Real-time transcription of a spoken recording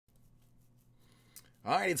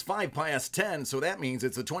All right, it's 5 past 10, so that means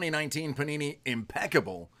it's a 2019 Panini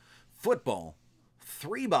Impeccable Football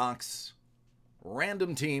 3-box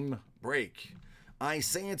random team break. I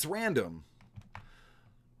say it's random,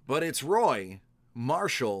 but it's Roy,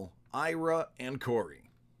 Marshall, Ira, and Corey.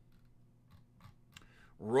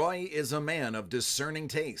 Roy is a man of discerning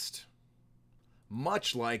taste,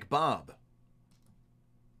 much like Bob.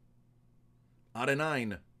 Out of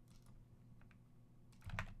 9.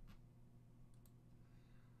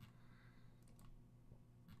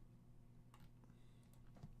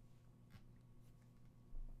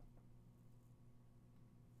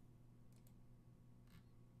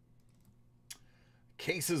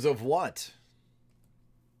 Cases of what?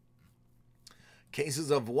 Cases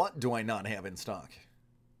of what do I not have in stock?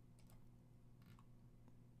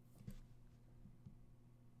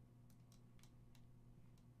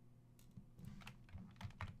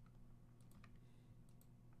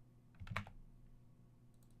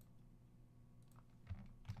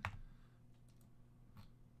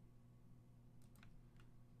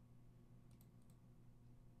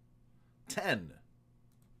 $10.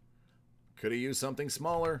 Could have used something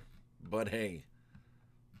smaller, but hey,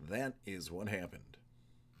 that is what happened.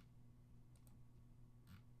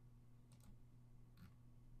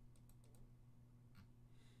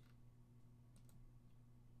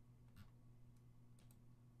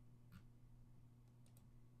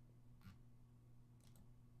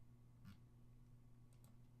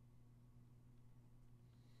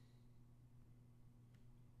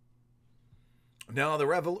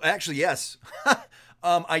 No, actually, yes.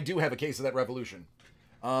 I do have a case of that Revolution.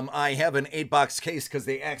 I have an 8-box case because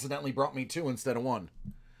they accidentally brought me 2 instead of 1.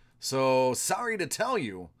 So, sorry to tell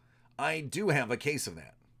you, I do have a case of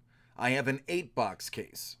that. I have an 8-box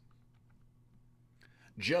case.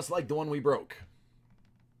 Just like the one we broke.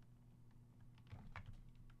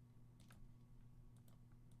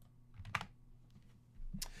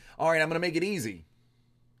 All right, I'm going to make it easy.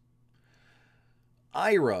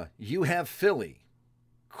 Ira, you have Philly.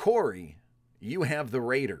 Corey, you have the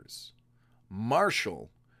Raiders. Marshall,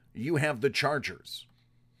 you have the Chargers.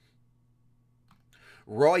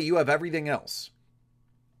 Roy, you have everything else.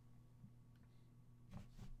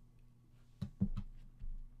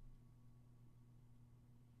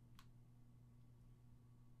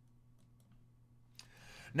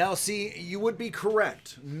 Now, see, you would be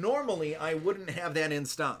correct. Normally, I wouldn't have that in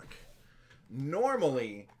stock.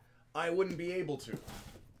 Normally, I wouldn't be able to.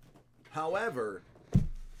 However,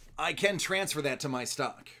 I can transfer that to my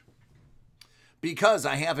stock because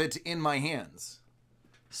I have it in my hands.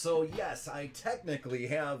 So yes, I technically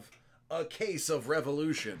have a case of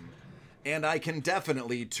Revolution, and I can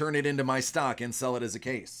definitely turn it into my stock and sell it as a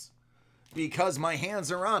case. Because my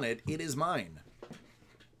hands are on it, it is mine.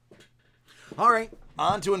 All right,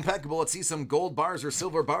 on to Impeccable. Let's see some gold bars or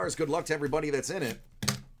silver bars. Good luck to everybody that's in it.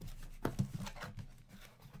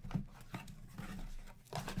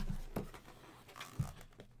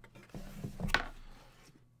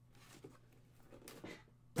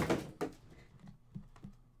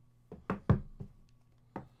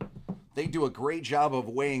 They do a great job of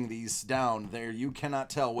weighing these down. There, you cannot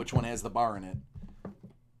tell which one has the bar in it.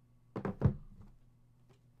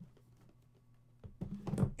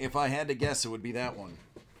 If I had to guess, it would be that one.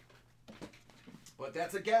 But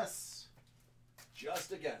that's a guess.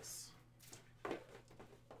 Just a guess.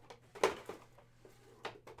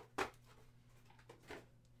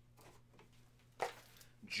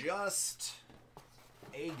 Just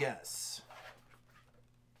a guess.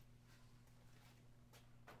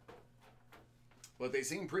 But they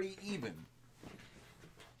seem pretty even.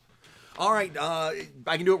 All right, I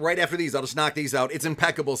can do it right after these. I'll just knock these out. It's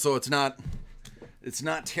Impeccable, so it's not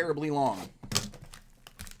terribly long.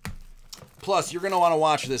 Plus, you're going to want to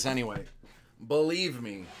watch this anyway. Believe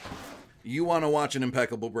me, you want to watch an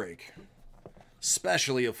Impeccable break.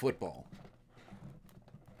 Especially of football.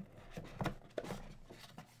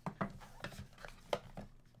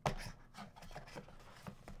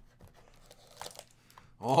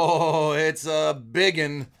 Oh, it's a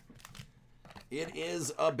biggin. It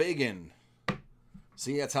is a biggin.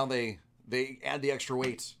 See, that's how they add the extra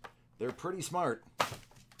weight. They're pretty smart.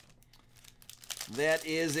 That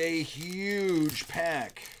is a huge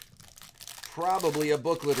pack. Probably a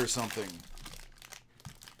booklet or something.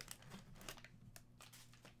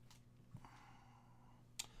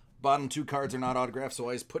 Bottom 2 cards are not autographed, so I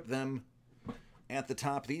always put them at the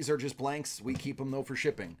top. These are just blanks. We keep them, though, for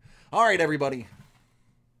shipping. All right, everybody.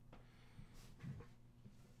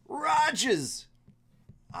 Rodgers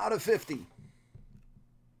out of 50.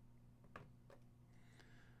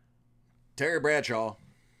 Terry Bradshaw.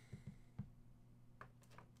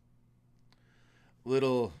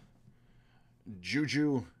 Little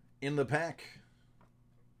juju in the pack.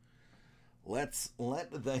 Let's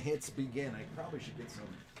let the hits begin. I probably should get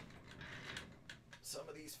some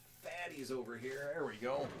of these fatties over here. There we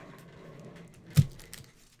go.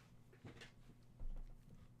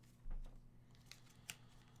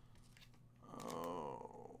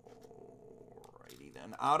 Alrighty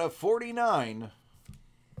then. Out of 49,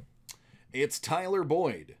 it's Tyler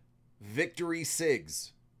Boyd. Victory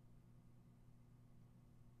Sigs.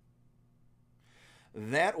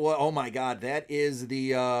 That was, oh my God, that is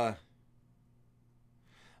the,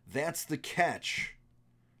 that's the catch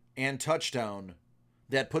and touchdown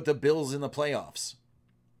that put the Bills in the playoffs.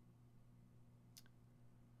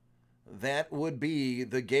 That would be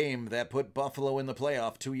the game that put Buffalo in the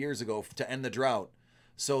playoff 2 years ago to end the drought.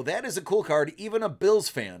 So that is a cool card. Even a Bills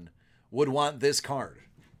fan would want this card.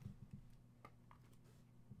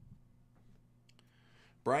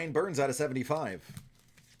 Brian Burns out of 75.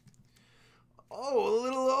 Oh, a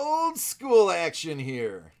little old school action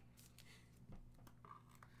here.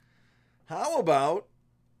 How about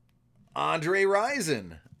Andre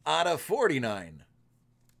Rison out of 49?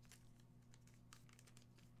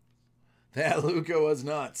 That Luca was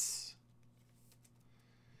nuts.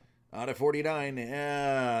 Out of 49.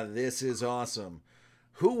 Yeah, this is awesome.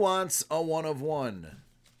 Who wants a 1 of 1?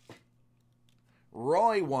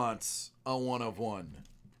 Roy wants a 1 of 1.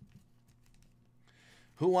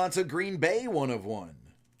 Who wants a Green Bay 1 of 1?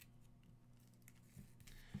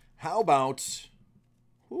 How about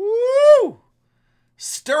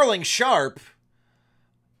Sterling Sharp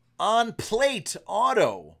on plate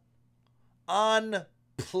auto? On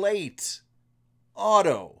plate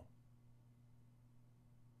auto.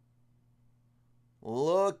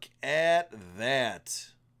 Look at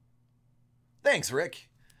that. Thanks, Rick.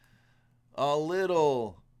 A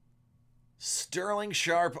little Sterling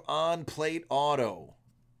Sharp on plate auto.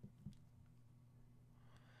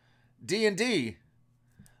 D&D.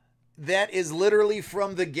 That is literally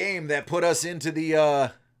from the game that put us into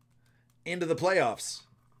the playoffs.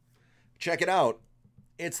 Check it out.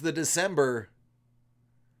 It's the December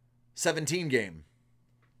 17 game.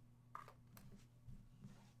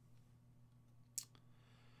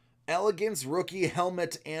 Elegance rookie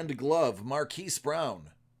helmet and glove, Marquise Brown.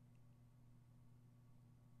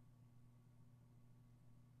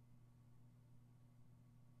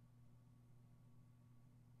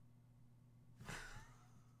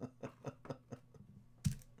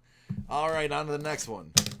 All right, on to the next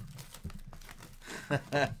one.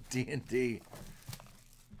 D&D.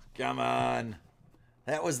 Come on.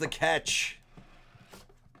 That was the catch.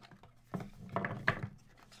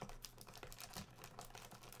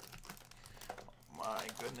 My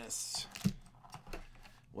goodness.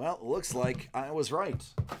 Well, it looks like I was right.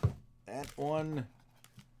 That one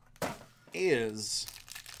is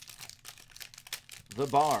the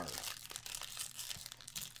bar.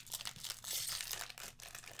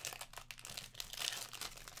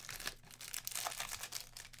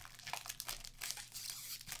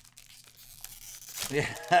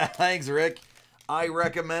 Yeah, thanks, Rick. I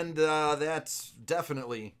recommend that,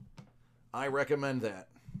 definitely. I recommend that.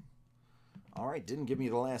 All right, didn't give me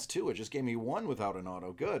the last two. It just gave me one without an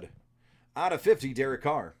auto. Good. Out of 50, Derek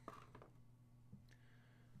Carr.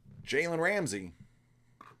 Jalen Ramsey.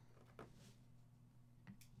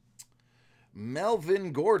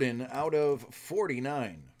 Melvin Gordon out of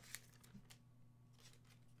 49.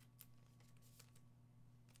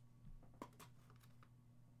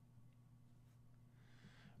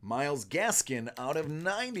 Myles Gaskin out of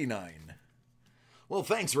 99. Well,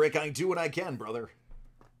 thanks, Rick. I do what I can, brother.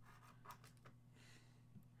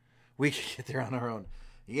 We can get there on our own.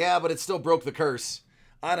 Yeah, but it still broke the curse.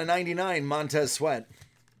 Out of 99, Montez Sweat.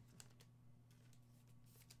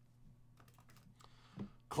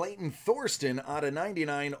 Clayton Thorsten out of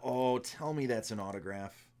 99. Oh, tell me that's an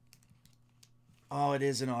autograph. Oh, it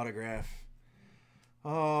is an autograph.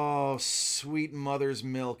 Oh, sweet mother's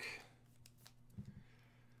milk.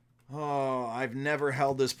 Oh, I've never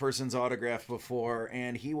held this person's autograph before,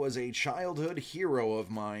 and he was a childhood hero of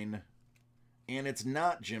mine. And it's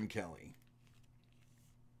not Jim Kelly.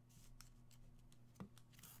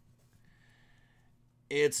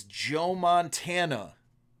 It's Joe Montana.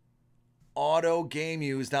 Auto game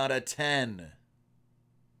used out of 10.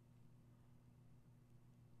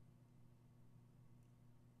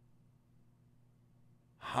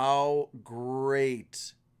 How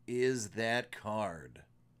great is that card?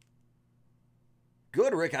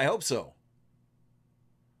 Good, Rick. I hope so.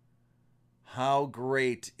 How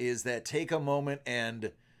great is that? Take a moment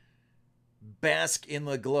and bask in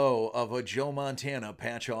the glow of a Joe Montana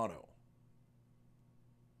patch auto.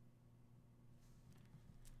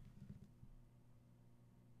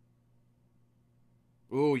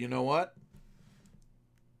 Ooh, you know what?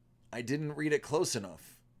 I didn't read it close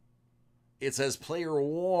enough. It says player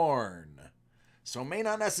worn. So it may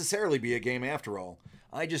not necessarily be a game after all.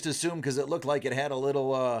 I just assumed because it looked like it had a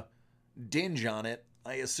little dinge on it,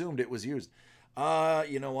 I assumed it was used.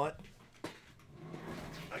 You know what?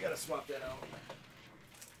 I gotta swap that out.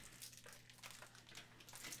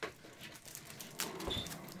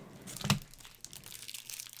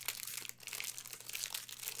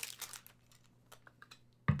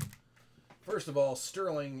 First of all,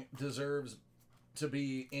 Sterling deserves to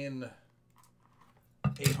be in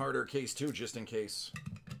a harder case too, just in case.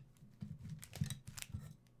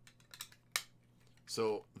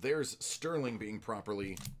 So there's Sterling being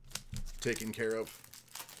properly taken care of.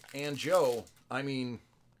 And Joe, I mean,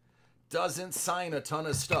 doesn't sign a ton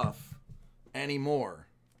of stuff anymore.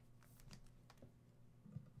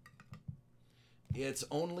 It's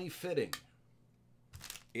only fitting.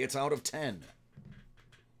 It's out of 10.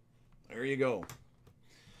 There you go.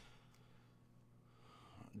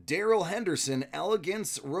 Darrell Henderson,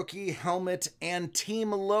 Elegance Rookie Helmet and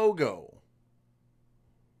Team Logo.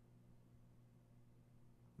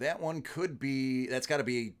 That one could be, that's got to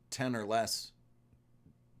be 10 or less.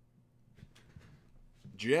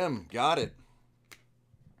 Jim, got it.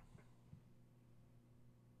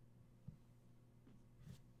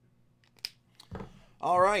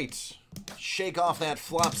 All right. Shake off that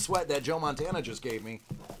flop sweat that Joe Montana just gave me.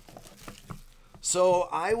 So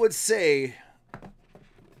I would say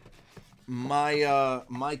my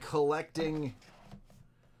collecting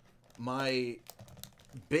my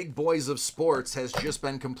big boys of sports has just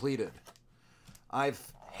been completed.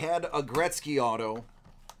 I've had a Gretzky auto,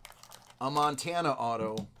 a Montana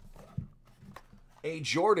auto, a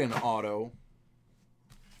Jordan auto,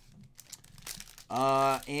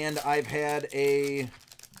 and I've had a...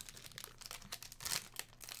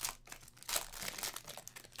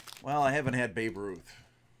 Well, I haven't had Babe Ruth.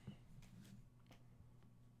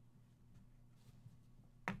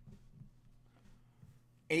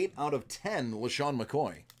 Eight out of 10, LaShawn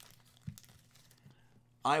McCoy.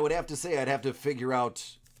 I would have to say I'd have to figure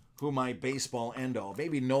out who my baseball end-all.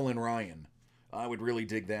 Maybe Nolan Ryan. I would really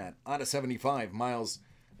dig that. Out of 75, Miles.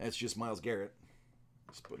 That's just Miles Garrett.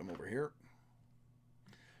 Let's put him over here.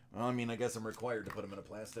 Well, I mean, I guess I'm required to put him in a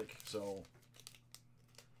plastic. So,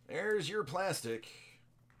 there's your plastic.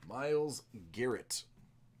 Miles Garrett.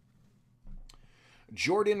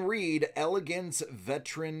 Jordan Reed, Elegance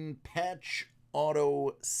Veteran Patch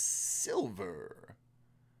Auto Silver.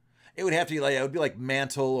 It would have to be like, it would be like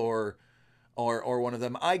Mantle or one of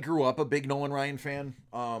them. I grew up a big Nolan Ryan fan.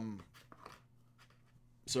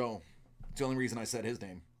 So it's the only reason I said his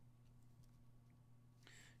name.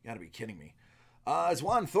 You gotta be kidding me. It's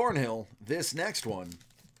Juan Thornhill. This next one.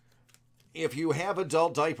 If you have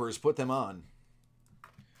adult diapers, put them on.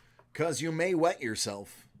 'Cause you may wet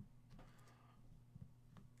yourself.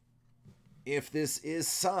 If this is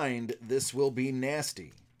signed, this will be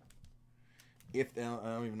nasty. If I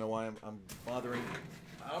don't even know why I'm bothering.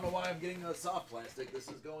 I don't know why I'm getting a soft plastic. This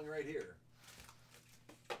is going right here.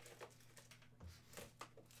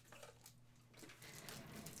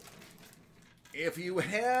 If you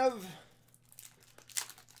have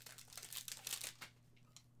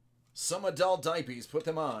some adult diapers, put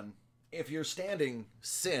them on. If you're standing,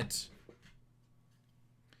 sit.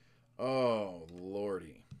 Oh,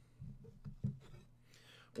 lordy.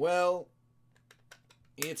 Well,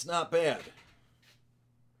 it's not bad.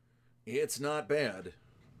 It's not bad.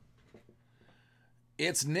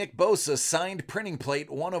 It's Nick Bosa signed printing plate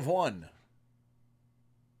 1 of 1.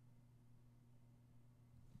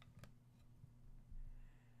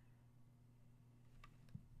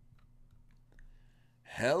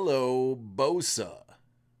 Hello, Bosa.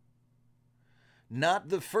 Not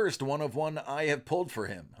the first 1 of 1 I have pulled for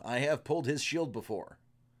him. I have pulled his shield before.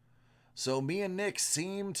 So me and Nick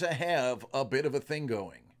seem to have a bit of a thing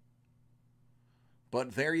going.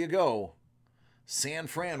 But there you go. San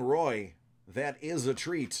Fran Roy, that is a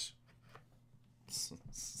treat.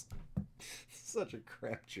 Such a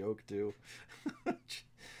crap joke, too.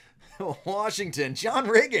 Washington, John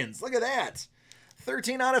Riggins, look at that.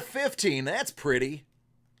 13 out of 15, that's pretty.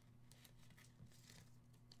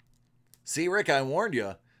 See, Rick, I warned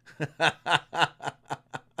you.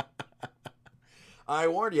 I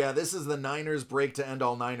warned you. This is the Niners break to end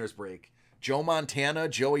all Niners break. Joe Montana,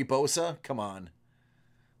 Joey Bosa, come on.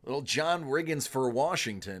 Little John Riggins for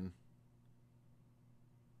Washington.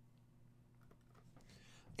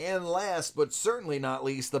 And last, but certainly not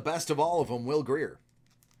least, the best of all of them, Will Greer.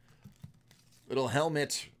 Little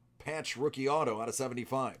helmet patch rookie auto out of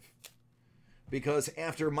 75. Because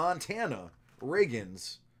after Montana,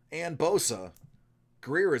 Riggins, and Bosa,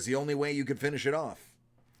 Greer is the only way you could finish it off.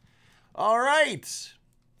 All right.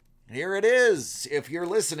 Here it is. If you're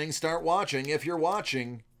listening, start watching. If you're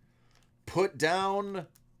watching, put down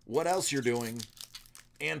what else you're doing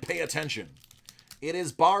and pay attention. It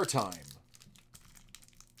is bar time.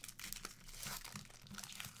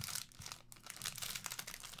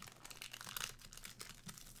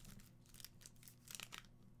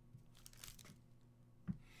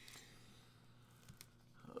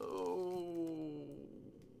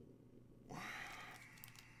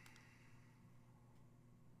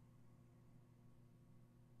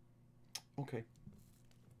 Okay.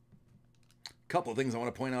 Couple of things I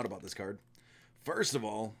want to point out about this card. First of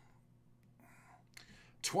all,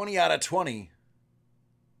 20 out of 20.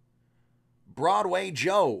 Broadway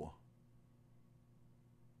Joe.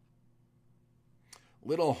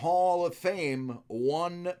 Little Hall of Fame,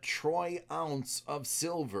 1 troy ounce of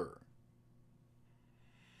silver.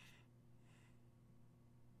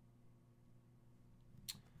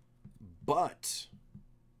 But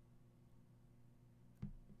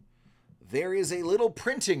there is a little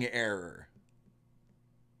printing error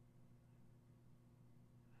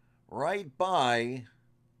right by,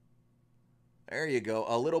 there you go,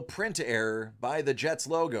 a little print error by the Jets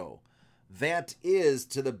logo. That is,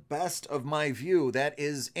 to the best of my view, that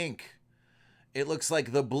is ink. It looks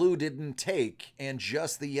like the blue didn't take and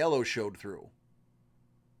just the yellow showed through.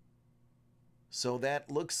 So that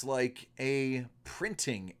looks like a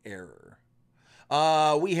printing error.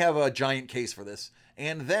 We have a giant case for this.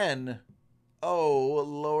 And then, oh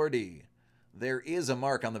lordy, there is a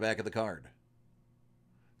mark on the back of the card.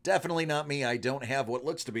 Definitely not me. I don't have what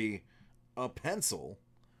looks to be a pencil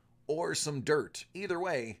or some dirt. Either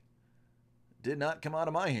way, did not come out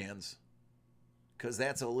of my hands because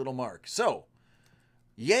that's a little mark. So,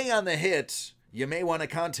 yay on the hit. You may want to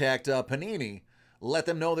contact Panini. Let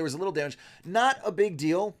them know there was a little damage. Not a big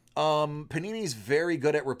deal. Panini's very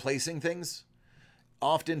good at replacing things.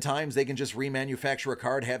 Oftentimes, they can just remanufacture a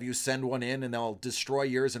card, have you send one in, and they'll destroy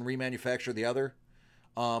yours and remanufacture the other.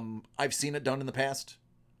 I've seen it done in the past.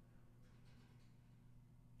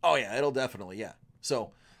 Oh, yeah, it'll definitely, yeah.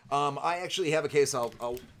 So, I actually have a case.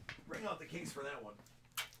 I'll bring out the case for that one.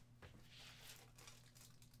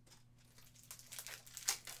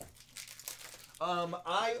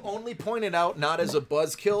 I only pointed out not as a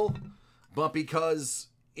buzzkill, but because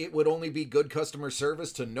it would only be good customer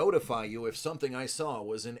service to notify you if something I saw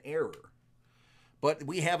was an error. But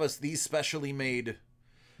we have these specially made.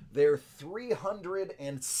 They're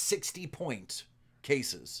 360 point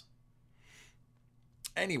cases.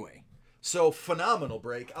 Anyway, so phenomenal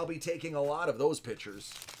break. I'll be taking a lot of those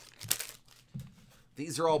pictures.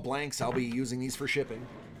 These are all blanks. I'll be using these for shipping.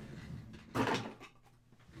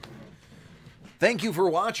 Thank you for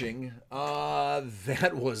watching.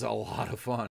 That was a lot of fun.